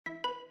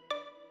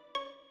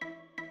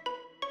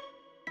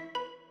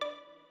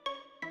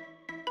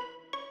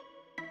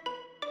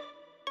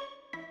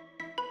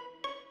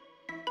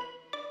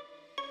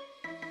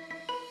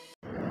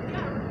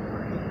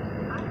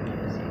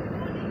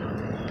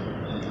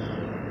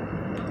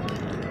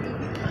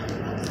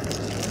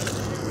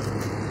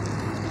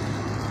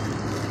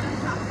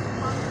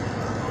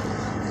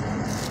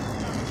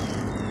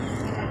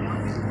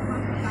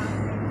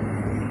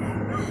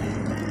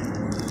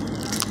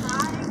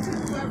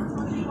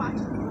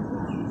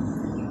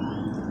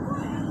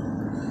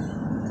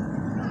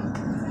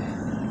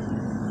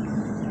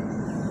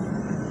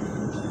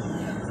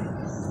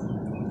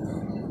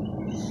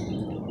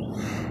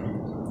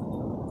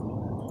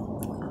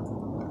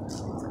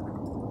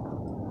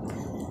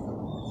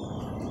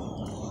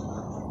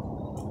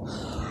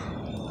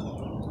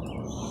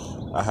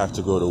I have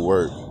to go to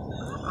work.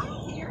 I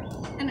don't care.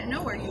 And I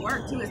know where you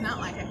work too. It's not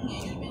like I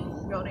can't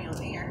even go down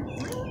there.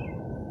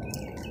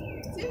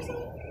 Really? Seriously?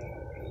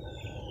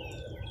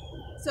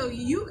 So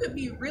you could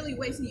be really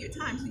wasting your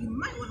time. So you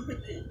might want to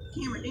put the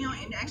camera down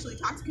and actually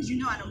talk to, because you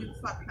know I don't give a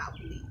fuck about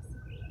police.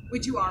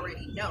 Which you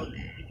already know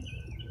that.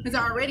 Because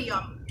I already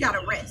got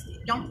arrested.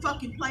 Don't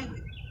fucking play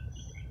with me.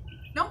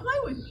 Don't play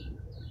with me.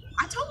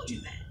 I told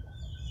you that.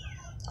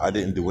 I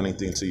didn't do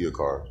anything to your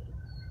car.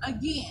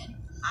 Again,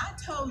 I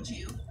told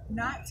you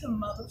not to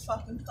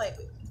motherfucking play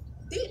with me.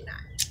 Didn't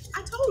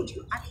I? I told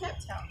you. I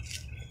kept telling you.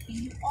 And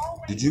you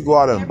always Did you go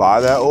out and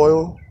buy that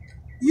oil?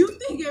 You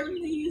think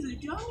everything is a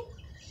joke?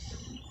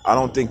 I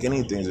don't think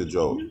anything's a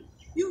joke.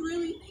 You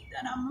really think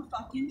that I'm a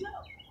fucking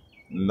joke?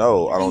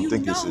 No, I don't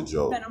think it's a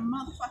joke. That I'm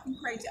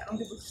motherfucking crazy. I don't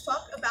give a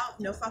fuck about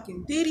no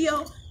fucking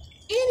video,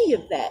 any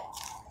of that.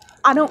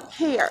 I don't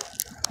care.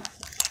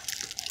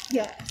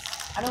 Yeah,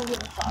 I don't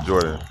give a fuck.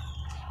 Jordan,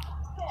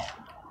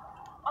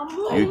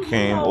 you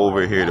came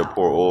over here to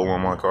pour oil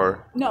on my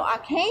car? No, I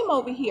came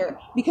over here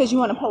because you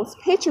want to post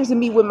pictures of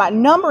me with my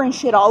number and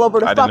shit all over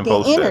the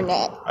fucking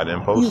internet. I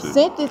didn't post it. You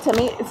sent it to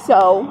me,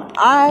 so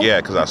I...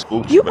 Yeah, because I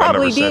spooked you, but I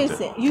never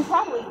sent it. You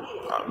probably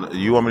did.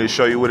 You want me to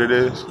show you what it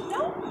is?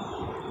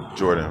 No.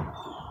 Jordan,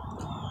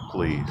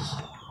 please.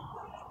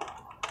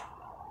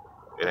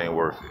 It ain't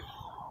worth it.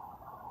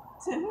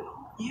 To who?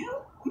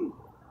 You?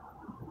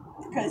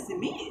 Because to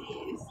me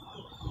it is.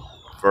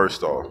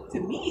 First off, to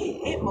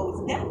me it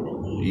most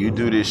definitely is. You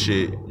do this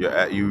shit,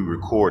 you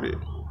record it.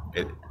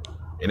 It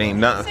ain't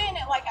nothing. Saying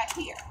it like I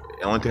hear.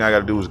 The only thing I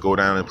gotta do is go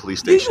down to the police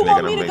station. Do you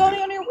want me to go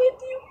down there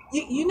with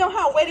you? You know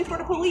how I waited for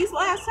the police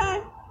last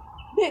time?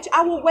 Bitch,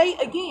 I will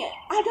wait again.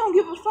 I don't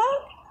give a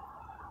fuck.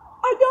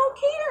 I don't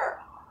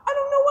care. I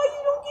don't know why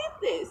you don't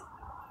get this.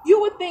 You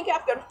would think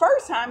after the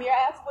first time your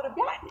ass would have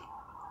gotten it.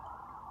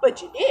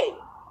 But you did.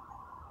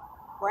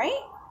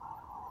 Right?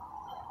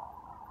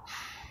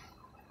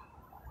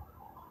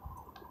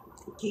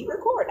 Keep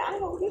recording. I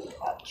don't give a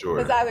fuck.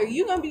 Because either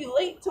you're going to be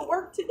late to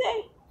work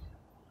today,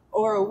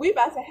 or we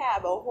about to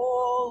have a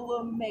whole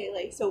little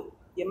melee. So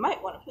you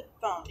might want to put the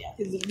phone down.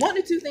 Because one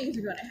or two things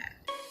are going to happen.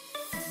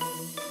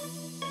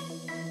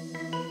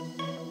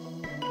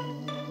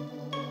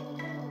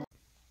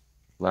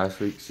 Last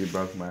week, she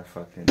broke my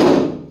fucking...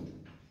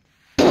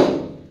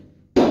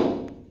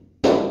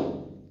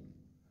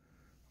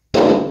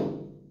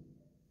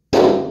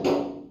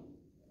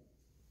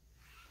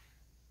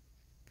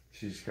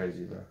 She's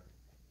crazy, bro.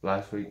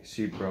 Last week,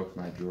 she broke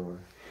my drawer.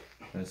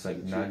 And it's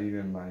like not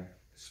even my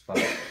spot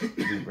to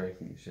be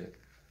breaking shit.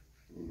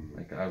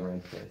 Like, I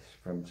rent this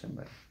from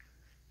somebody.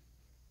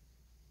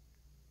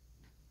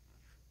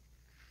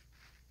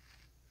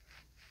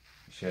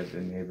 She had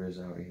the neighbors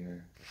out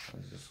here. I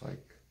was just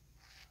like,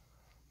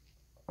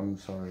 I'm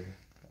sorry.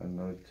 I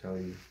know to tell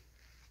you.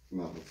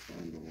 No, it's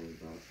fine. Don't worry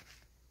about it.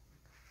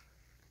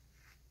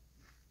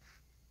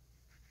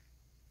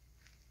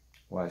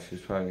 Why?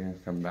 She's probably gonna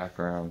come back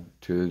around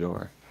to the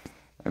door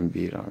and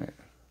beat on it.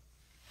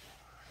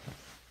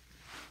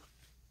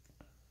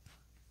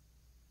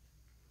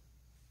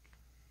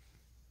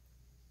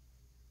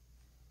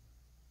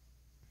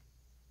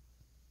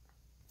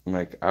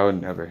 Like, I would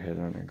never hit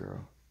on a girl.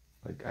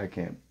 Like, I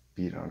can't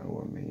beat on a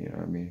woman, you know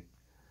what I mean?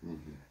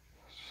 Mm-hmm.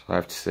 So I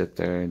have to sit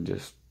there and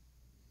just,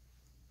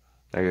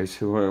 like, I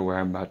see where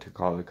I'm about to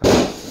call the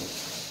cops.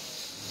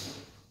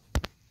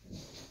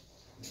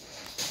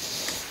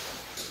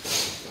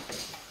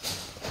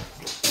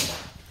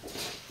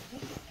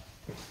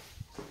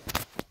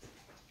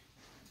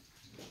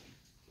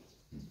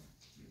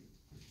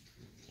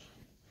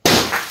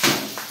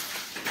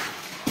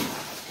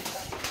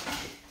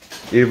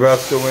 You broke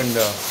the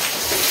window.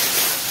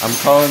 I'm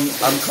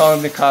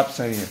calling the cops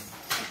on you. Okay,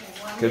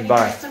 well, I'm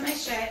Goodbye. Getting the rest of my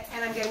shit,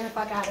 and I'm getting the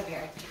fuck out of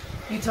here.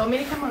 You told me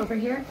to come over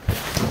here.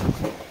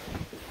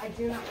 I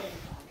do not give a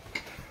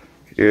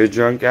fuck. You're a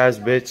drunk ass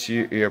bitch.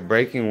 You're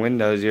breaking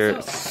windows. You're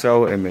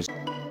so immature.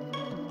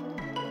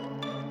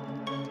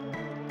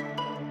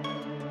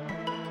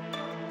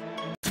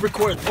 Let's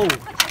record. Oh.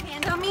 Put your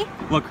hand on me.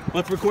 Look,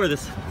 let's record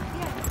this.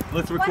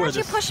 Let's record this.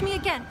 Why don't you push me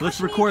again?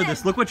 Let's record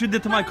this. Look what you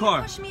did to my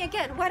car. Push me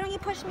again. Why don't you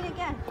push me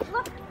again?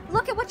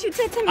 Look at what you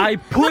did to me. I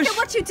pushed. Look at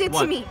what you did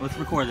to me. Let's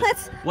record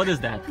this. What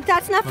is that?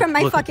 That's not from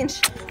my fucking.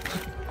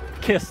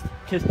 Kissed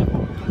it.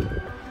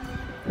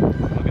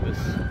 Look at this.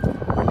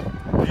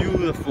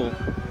 Beautiful.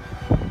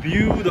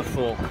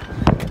 Beautiful.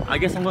 I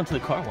guess I'm going to the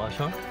car wash,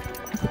 huh?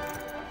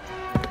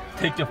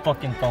 Take your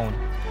fucking phone.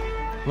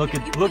 Look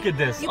at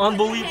this.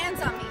 Unbelievable. Put your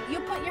hands on me. You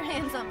put your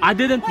hands on me. I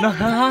didn't. No.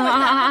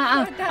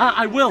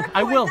 I will.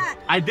 That.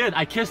 I did.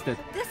 I kissed it.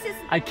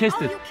 I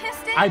kissed it. You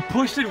kissed it? I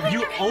pushed it.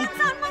 You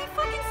opened. On my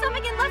fucking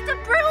stomach and left a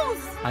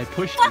bruise. I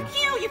pushed you.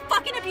 Fuck you, you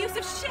fucking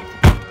abusive shit.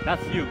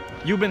 That's you.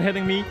 You've been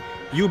hitting me.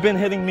 You've been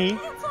hitting me.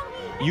 Hands on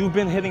me. You've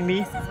been hitting me.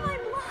 This is my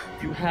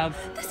blood. You have.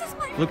 This is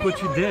my. Look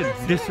what you did.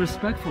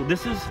 Disrespectful.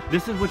 This is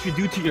what you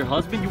do to your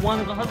husband. You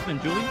wanted a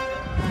husband, Julie.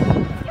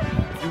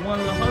 You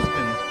wanted a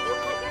husband.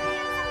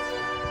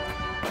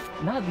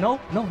 No,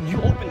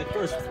 you opened it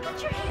first.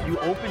 Put your hands You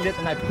up. opened it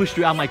and I pushed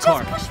you out my Just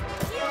car. push me.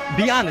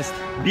 Be honest.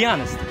 Be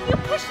honest. You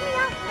pushed me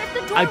out. If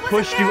the door I wasn't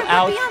pushed there, you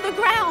I would out. be on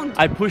the ground.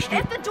 I pushed you.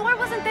 If the door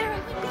wasn't there, I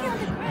would be on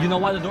the ground. You know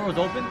why the door was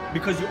open?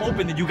 Because you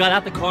opened it, you got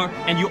out the car,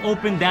 and you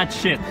opened that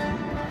shit.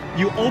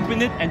 You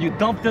opened it and you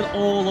dumped it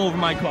all over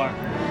my car.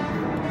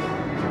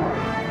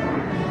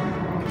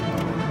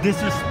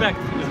 Disrespect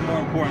is more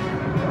important.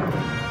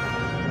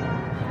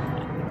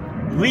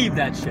 Leave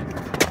that shit.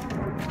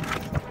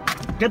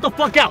 Get the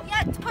fuck out.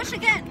 Yeah, push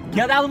again.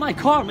 Get out of my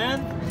car,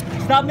 man.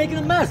 Stop making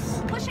a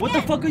mess. Push What the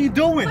again. fuck are you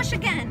doing? Push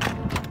again.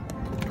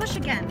 Push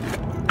again.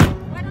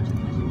 Why don't you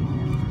push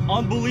again?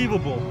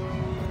 Unbelievable.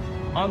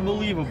 This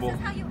Unbelievable. is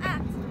how you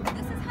act.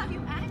 This is how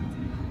you act.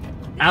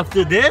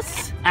 After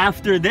this?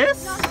 After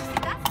this? No,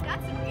 that's a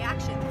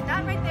reaction.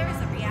 That right there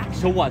is a reaction.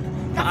 So what?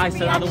 That's I a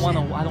said I don't want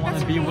to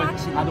That's a be with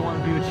reaction. I don't want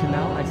to be with you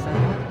now. I said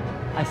that.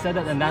 I said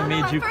that and that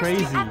made you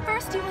crazy. At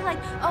first you were like,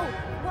 oh,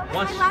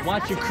 what was my last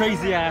Watch your message?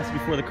 crazy ass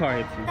before the car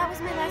hits you. That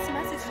was my last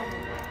message.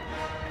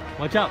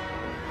 Watch out.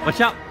 Watch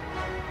out.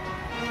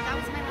 That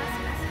was my last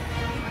message.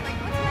 You were like,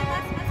 what's my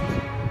last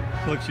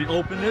message? Look, she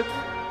opened it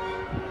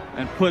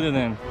and put it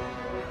in.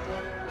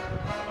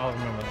 I'll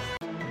remember that.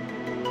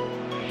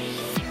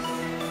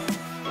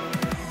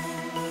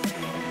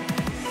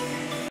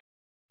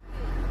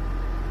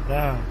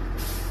 Damn.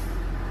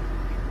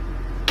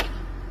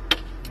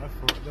 I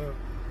fucked up.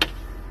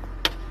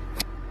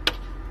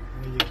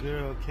 When your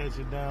girl catch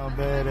you down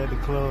bad at the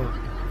club.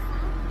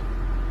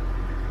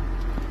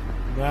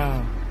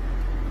 Damn.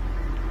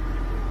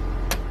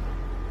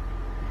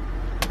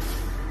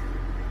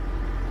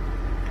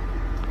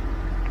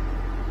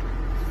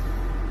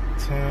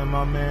 Tearing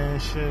my man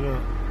shit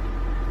up.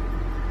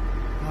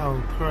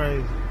 Oh,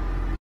 crazy.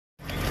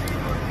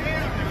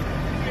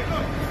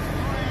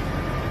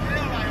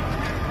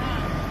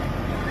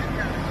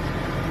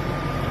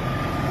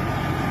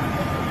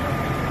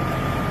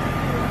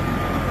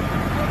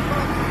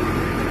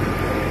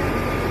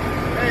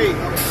 Hey,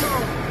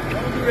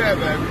 don't do that,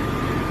 baby.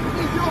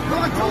 It's your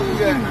car, don't do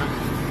that now.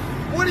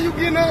 What are you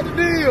getting out the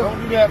deal?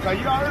 Don't do that, cause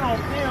you already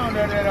don't film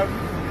that.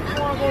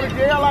 You wanna go to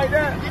jail like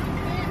that?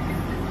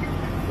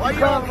 Why you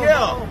don't care?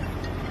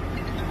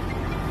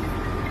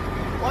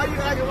 Why you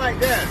acting like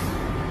that?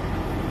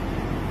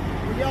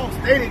 Well, y'all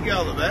stay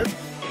together, baby.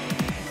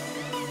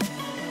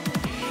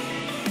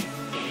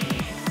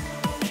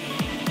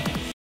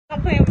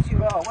 I'm playing with you.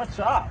 Bro, what's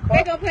up?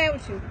 They gonna play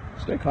with you.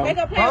 Stay calm. They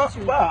gonna play with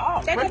you.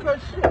 Wow, They break gonna-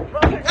 that shit, bro.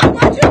 I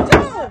want you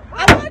to.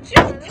 I want you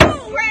to,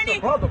 Randy.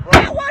 Brother, bro.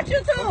 I want you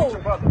Go get your to.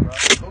 brother, bro.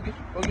 Go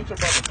get your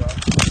brother, bro.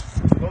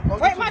 Go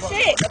Break get my your brother.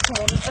 shit. That's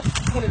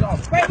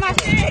 $20. Break my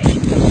shit.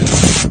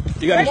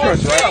 You got Break my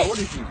insurance, right? shit. What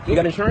is you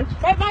got insurance?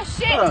 Break my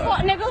shit, fuck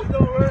nigga.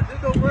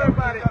 Just don't worry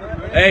about it,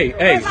 man. Hey,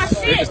 Break my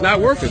shit. it's not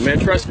worth it, man.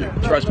 Trust me.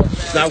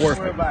 It's not worth Don't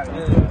worry it. about it.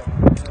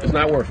 It's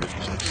not worth it.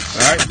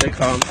 All right, stay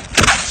calm.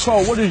 So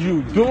what are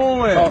you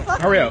doing?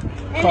 Hurry up.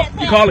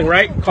 You calling,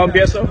 right? Call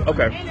BSO?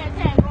 Okay. Ain't that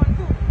tag going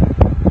too.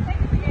 Take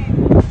it again.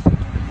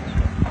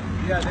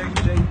 Yeah, they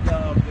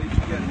together,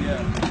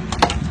 yeah.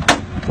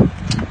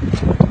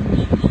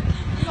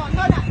 You don't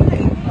know that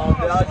place. You don't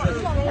know that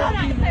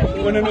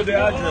place. What name is the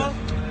address?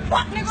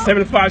 Fuck nigga.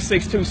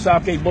 7562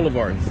 Southgate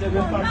Boulevard.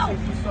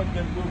 7562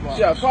 Southgate Boulevard.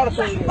 Yeah, call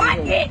the What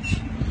bitch?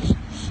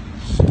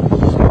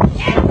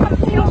 Yeah, I'm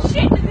coming to your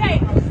shit today.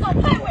 So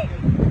play with me.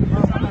 I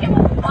don't give a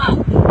fuck.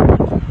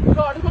 Just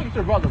go get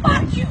your brother, bro.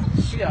 Fuck you.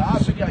 Yeah, I'll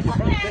figure out your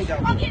brother. They got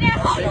Fuck you that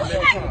hoe. How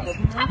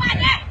about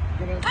that?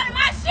 Out of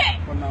my shit.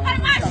 Out of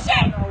my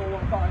shit.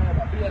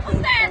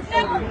 What's that, nigga?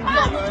 Call him. I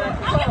don't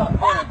give a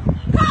fuck.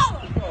 Call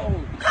him.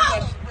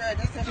 Call him.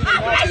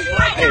 I'll blast you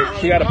right now. Hey,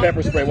 she got a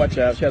pepper spray. Watch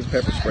out. She has a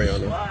pepper spray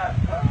on her.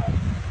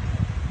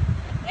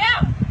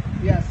 Yeah.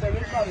 Yeah,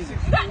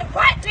 7562. You got the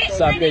right bitch.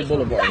 Southgate Randy.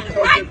 Boulevard. You got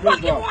the right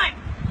fucking one.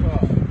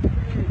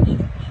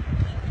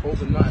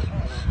 Overnight.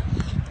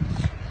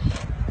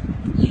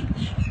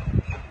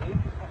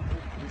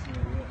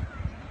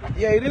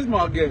 Yeah, it is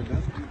my game.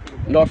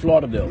 North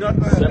Lauderdale.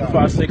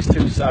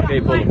 7562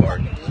 Southgate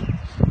Boulevard. I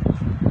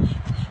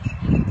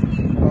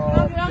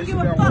don't give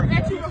a fuck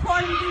that you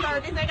recording me or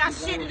this ain't got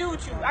shit to do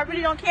with you. I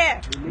really don't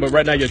care. But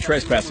right now you're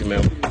trespassing,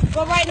 ma'am.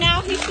 But right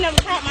now, he should never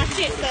caught my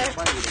shit, sir.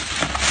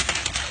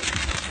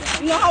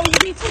 You know how when you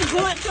be too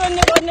good to a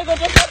nigga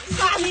just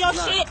slide me your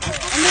shit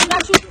and then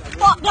got you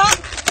fucked up?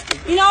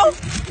 You know?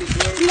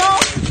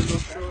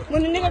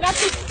 When the nigga got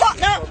you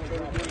fucked up,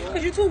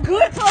 cause you too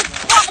good to a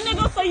fuck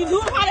nigga, so you do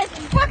him how they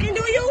fucking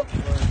do you?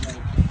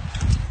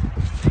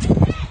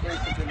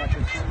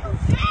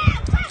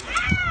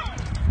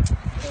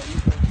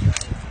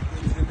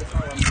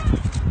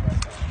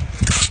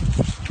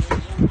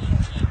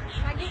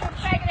 I give a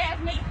faggot ass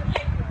nigga to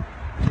pay for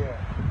it.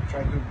 Yeah,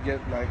 try to get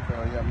like,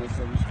 yeah,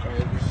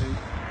 misunderstood everything.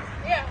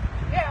 Yeah,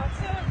 I'm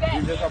still with that.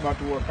 We just about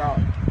to work out.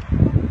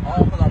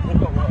 All because I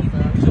broke up with her,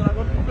 fam. You said I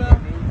go to the fam?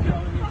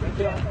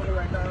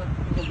 Right now,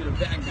 you gonna be the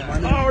bad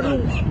guy. I already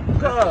knew,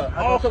 cuz.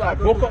 All because I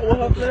broke up with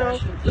her, fam.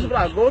 This is what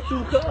I go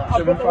through, cuz.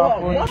 I broke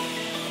up with her.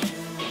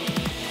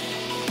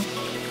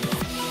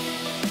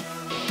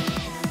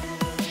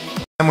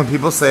 When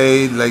people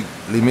say, like,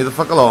 leave me the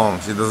fuck alone,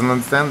 she doesn't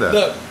understand that.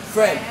 Look,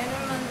 Fred. I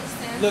don't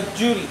understand. Look,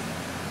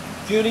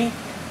 Judy,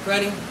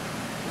 Freddie,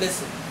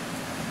 listen.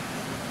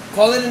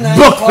 Call it a night.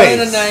 Book call face.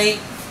 it a night.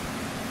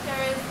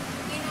 There's,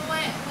 you know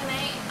what? When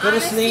I Go to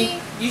honestly,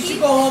 sleep. You should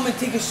go home and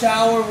take a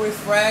shower,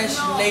 refresh,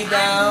 no, lay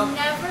down. I'm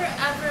never,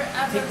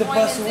 ever Take the going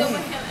bus to deal away.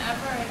 with him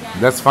ever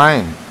again. That's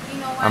fine. You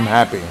know why? I'm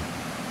happy. It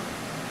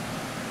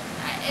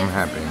I'm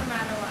happy. doesn't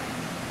matter why.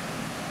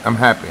 I'm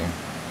happy.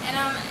 And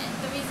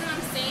the reason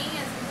I'm saying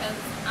is because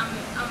I'm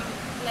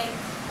like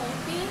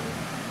hoping,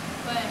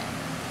 but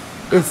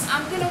It's,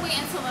 I'm gonna wait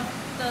until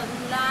the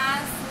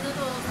last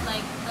little,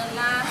 like the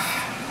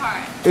last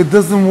part. it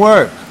doesn't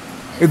work.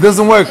 It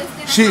doesn't work.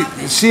 It's gonna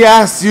happen. She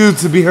asked you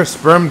to be her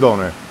sperm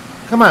donor.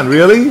 Come on,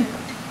 really?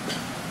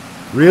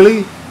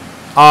 Really?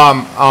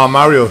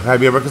 Mario,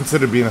 have you ever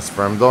considered being a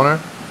sperm donor?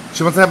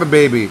 She wants to have a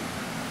baby.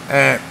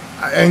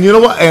 And you know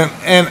what?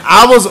 And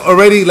I was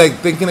already like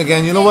thinking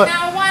again, you know what?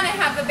 Now I want to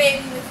have a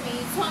baby with me.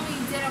 You told me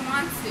you didn't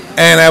want to.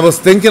 And I was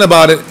thinking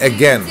about it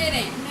again. You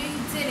didn't. No,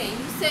 you didn't.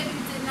 You said you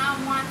did not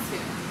want to.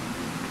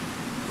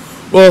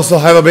 Well, so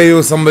have a baby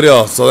with somebody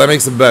else, so that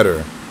makes it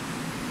better.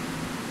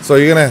 So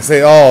you're gonna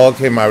say, oh,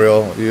 okay,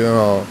 Mario, you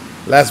know,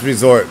 last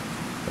resort.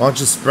 Why don't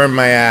you sperm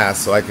my ass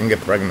so I can get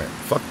pregnant?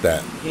 Fuck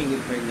that. You can't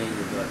get pregnant in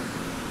your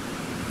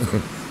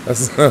butt.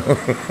 That's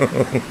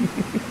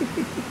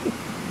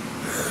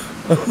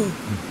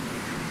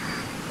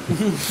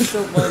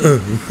So funny.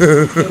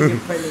 You can't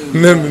get pregnant in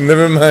your butt.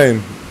 never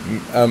mind.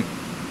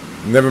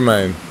 Never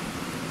mind.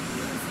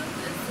 This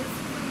is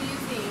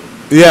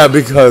amusing. Yeah,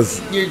 because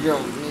You're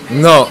drunk.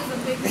 no,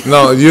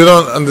 no, you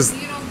don't You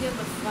understand. don't give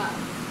a fuck.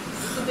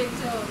 It's a big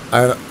joke.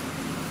 I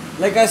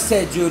Like I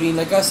said, Judy,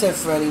 like I said,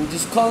 Freddie,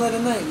 just call it a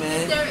night,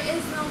 man. There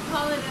is no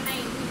call it a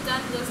night. We've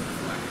done this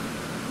before.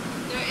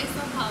 There is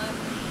no call it a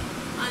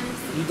night.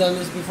 Honestly. You done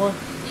this before?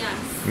 Yes.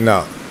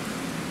 no,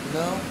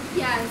 No?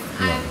 Yes.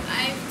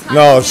 I've talked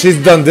no, to him she's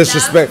and done I've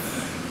disrespect.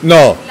 loved-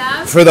 No,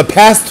 Love. for the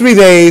past 3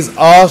 days,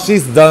 all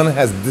she's done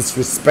has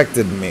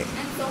disrespected me. And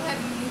so have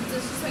you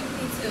disrespected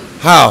me too.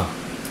 How?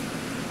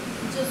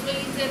 Just what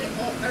you did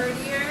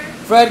earlier.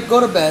 Fred, go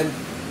to bed.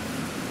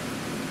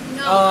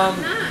 No, Um,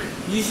 I'm not.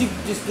 You should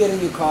just get in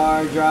your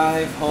car,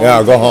 drive home. Yeah,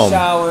 go take a home.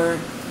 shower,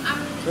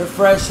 I'm.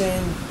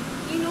 refreshing.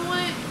 You know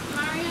what,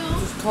 Mario?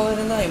 Just call it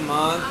a night,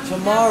 Mom. I'm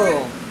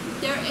Tomorrow. never-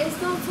 there is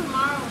no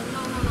tomorrow. No.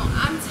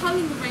 I'm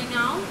telling you right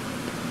now,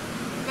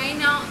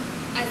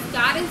 as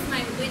God is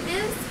my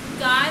witness,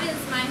 God is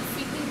my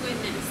freaking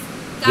witness.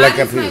 God Like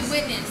a is my piece.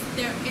 witness.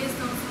 There is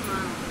no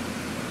tomorrow.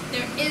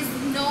 There is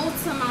no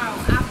tomorrow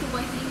after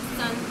what he's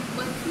done.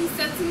 What he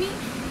said to me,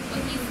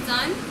 what he's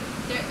done,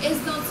 there is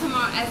no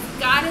tomorrow. As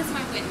God is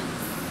my witness.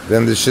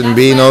 Then there shouldn't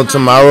That's be why no I'm not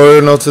tomorrow or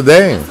leaving. no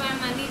today. That's why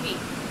I'm not leaving.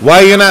 Why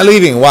you're not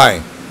leaving? Why?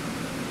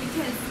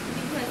 Because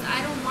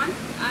I don't want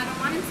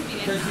it to be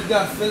like Because you that.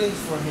 got feelings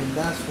for him,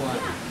 that's why.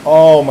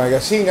 Oh my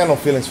God, she ain't got no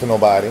feelings for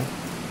nobody.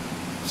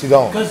 She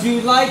don't. Because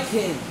you like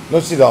him. No,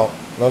 she don't.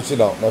 No, she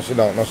don't. No, she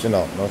don't. No, she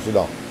don't. No, she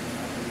don't.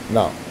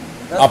 No.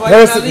 That's A why you're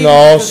not person, leaving,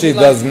 no, because she you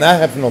like does him. not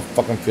have no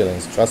fucking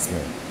feelings. Trust me.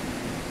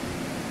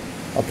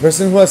 A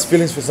person who has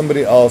feelings for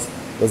somebody else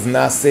does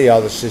not say all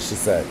the shit she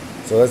said.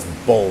 So that's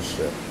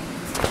bullshit.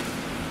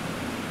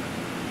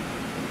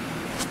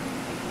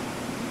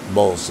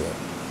 Bullshit.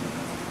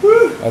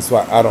 That's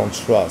why I don't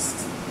trust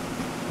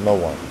no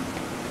one.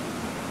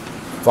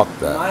 Fuck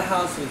that. My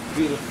house is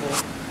beautiful.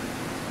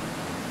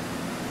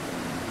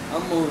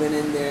 I'm moving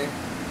in there.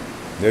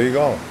 There you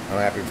go. I'm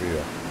happy for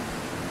you.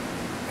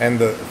 And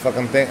the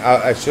fucking thing,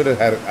 I should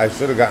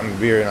have gotten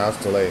beer and I was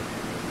too late.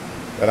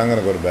 But I'm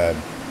gonna go to bed.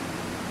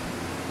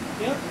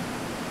 Yep.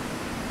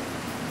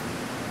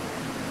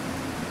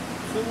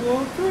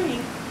 203.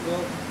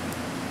 Well,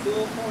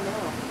 204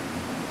 now.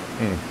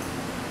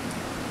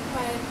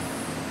 But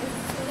it's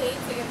too late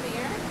to get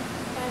beer.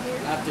 Buy beer.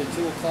 After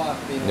 2 o'clock,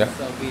 they don't Yeah.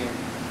 sell beer.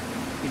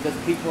 Because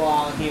people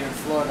out here in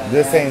Florida,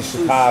 This they're ain't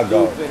too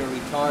Chicago. stupid or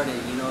retarded,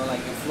 you know, like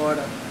in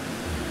Florida.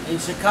 In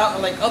Chicago,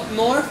 like up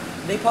north,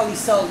 they probably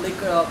sell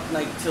liquor up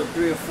like till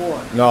 3 or 4.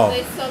 No.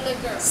 They sell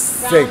liquor round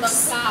the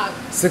 6. clock.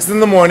 6 in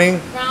the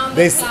morning. Round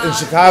They the clock. in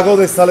Chicago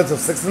they sell it till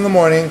 6 in the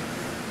morning.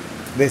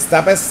 They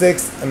stop at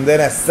 6 and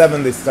then at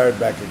 7 they start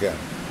back again.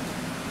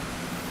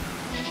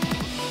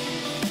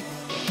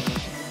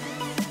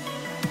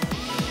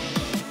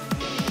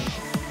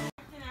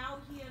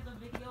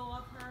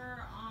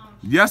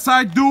 Yes,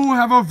 I do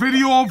have a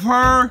video of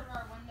her.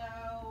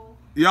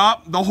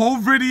 Yup, the whole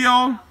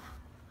video.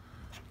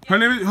 Her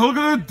name is, look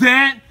at the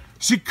dent.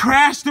 She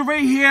crashed it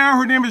right here.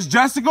 Her name is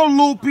Jessica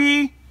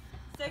Lupi.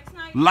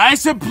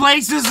 License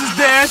plates is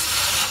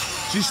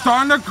this. She's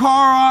starting her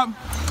car up.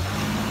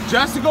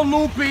 Jessica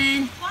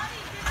Lupi.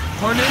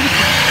 Her name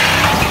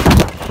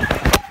is...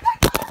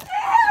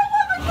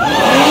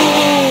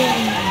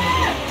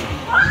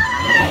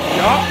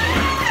 Yup.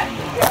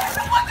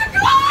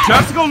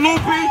 Jessica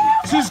Lupi,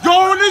 she's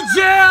going to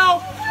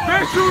jail.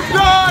 Bitch, you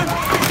done.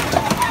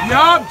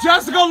 Yup,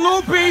 Jessica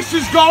Lupi,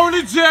 she's going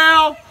to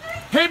jail.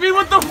 Hit me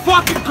with the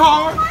fucking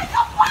car.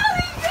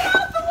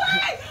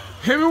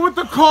 Hit me with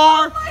the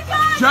car.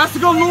 Oh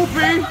Jessica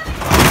Lupe.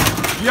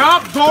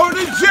 Yup, go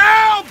to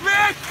jail,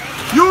 bitch.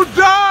 You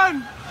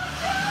done.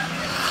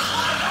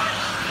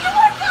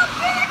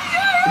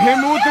 Hit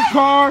me with the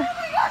car. Oh my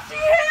God, she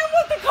hit him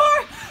with the car.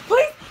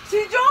 Please, she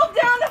drove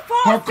down to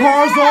Foster Her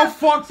car's all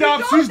fucked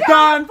up. She's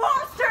done.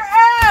 Foster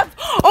F.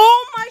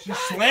 Oh my God. She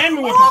slammed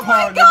me with oh the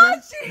car, my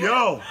God, nigga.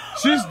 Yo,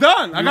 she's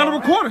done. I gotta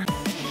record it.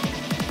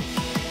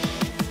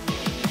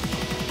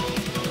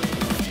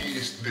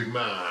 It's the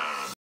man.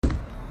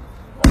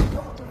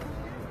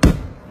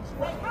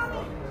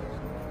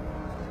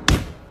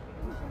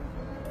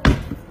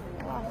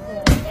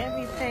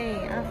 Everything.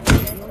 I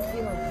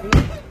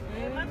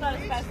feel you. My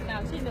daughter's passing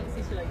out. She never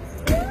see shit like this.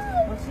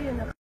 Oh, she in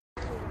the.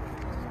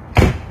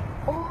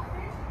 Oh,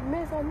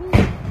 miss on me.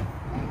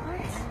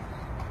 What?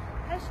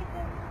 How's she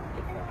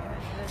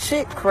doing?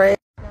 Shit, crazy.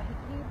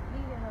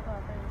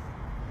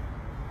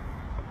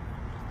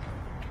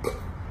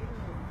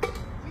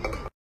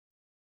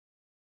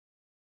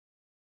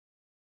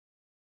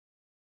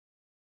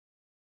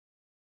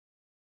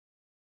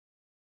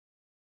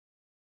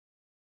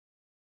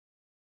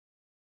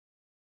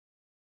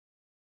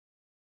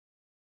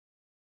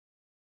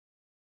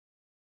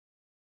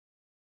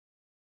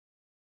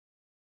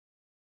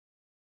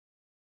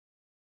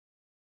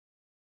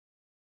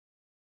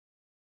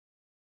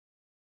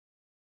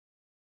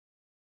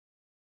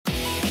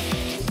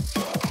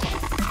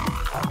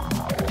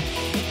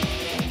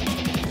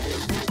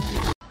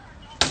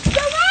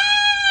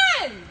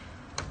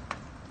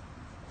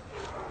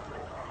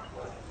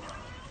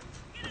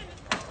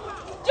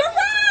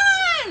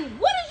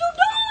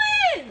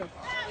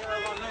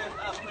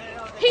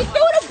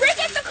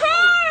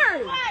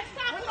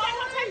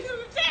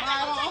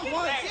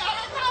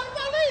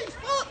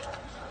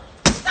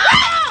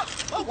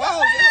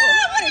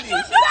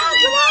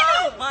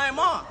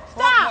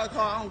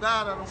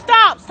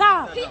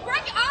 Stop.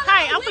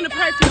 Hey, I'm finna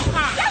pray for your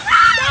car.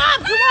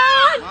 Stop,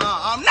 Javon.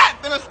 I'm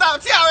not finna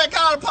stop. She already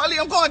called the police.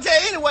 I'm going to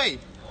jail anyway.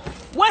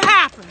 What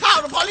happened?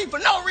 Called the police for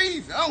no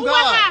reason. Oh, what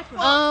God.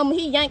 happened?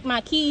 He yanked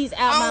my keys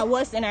out my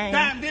what's the name.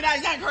 Damn, did I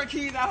yank her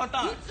keys out her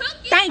thumb?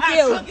 Thank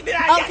you.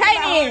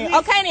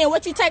 Okay then,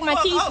 what you take my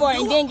keys for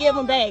and then give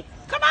them back?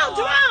 Come on,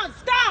 Javon,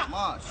 stop.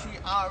 Mom, she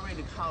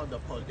already called the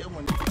police. They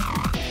wouldn't.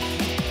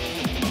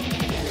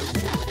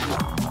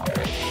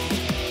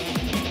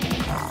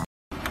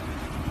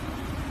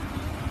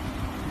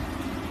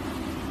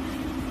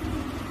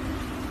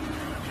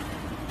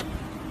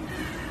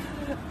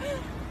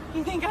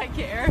 You think I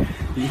care?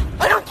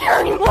 I don't care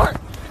anymore.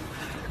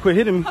 Quit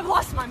hitting me. I've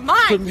lost my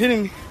mind. Quit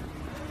hitting me.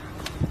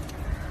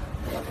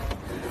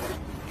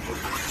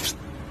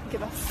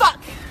 Give a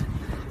fuck.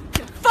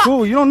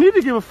 Cool, you don't need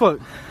to give a fuck.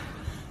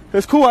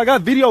 It's cool, I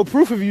got video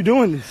proof of you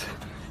doing this.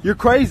 You're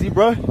crazy,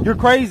 bro. You're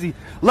crazy.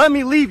 Let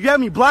me leave. You have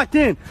me blocked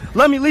in.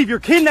 Let me leave. You're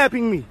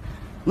kidnapping me.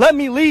 Let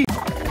me leave.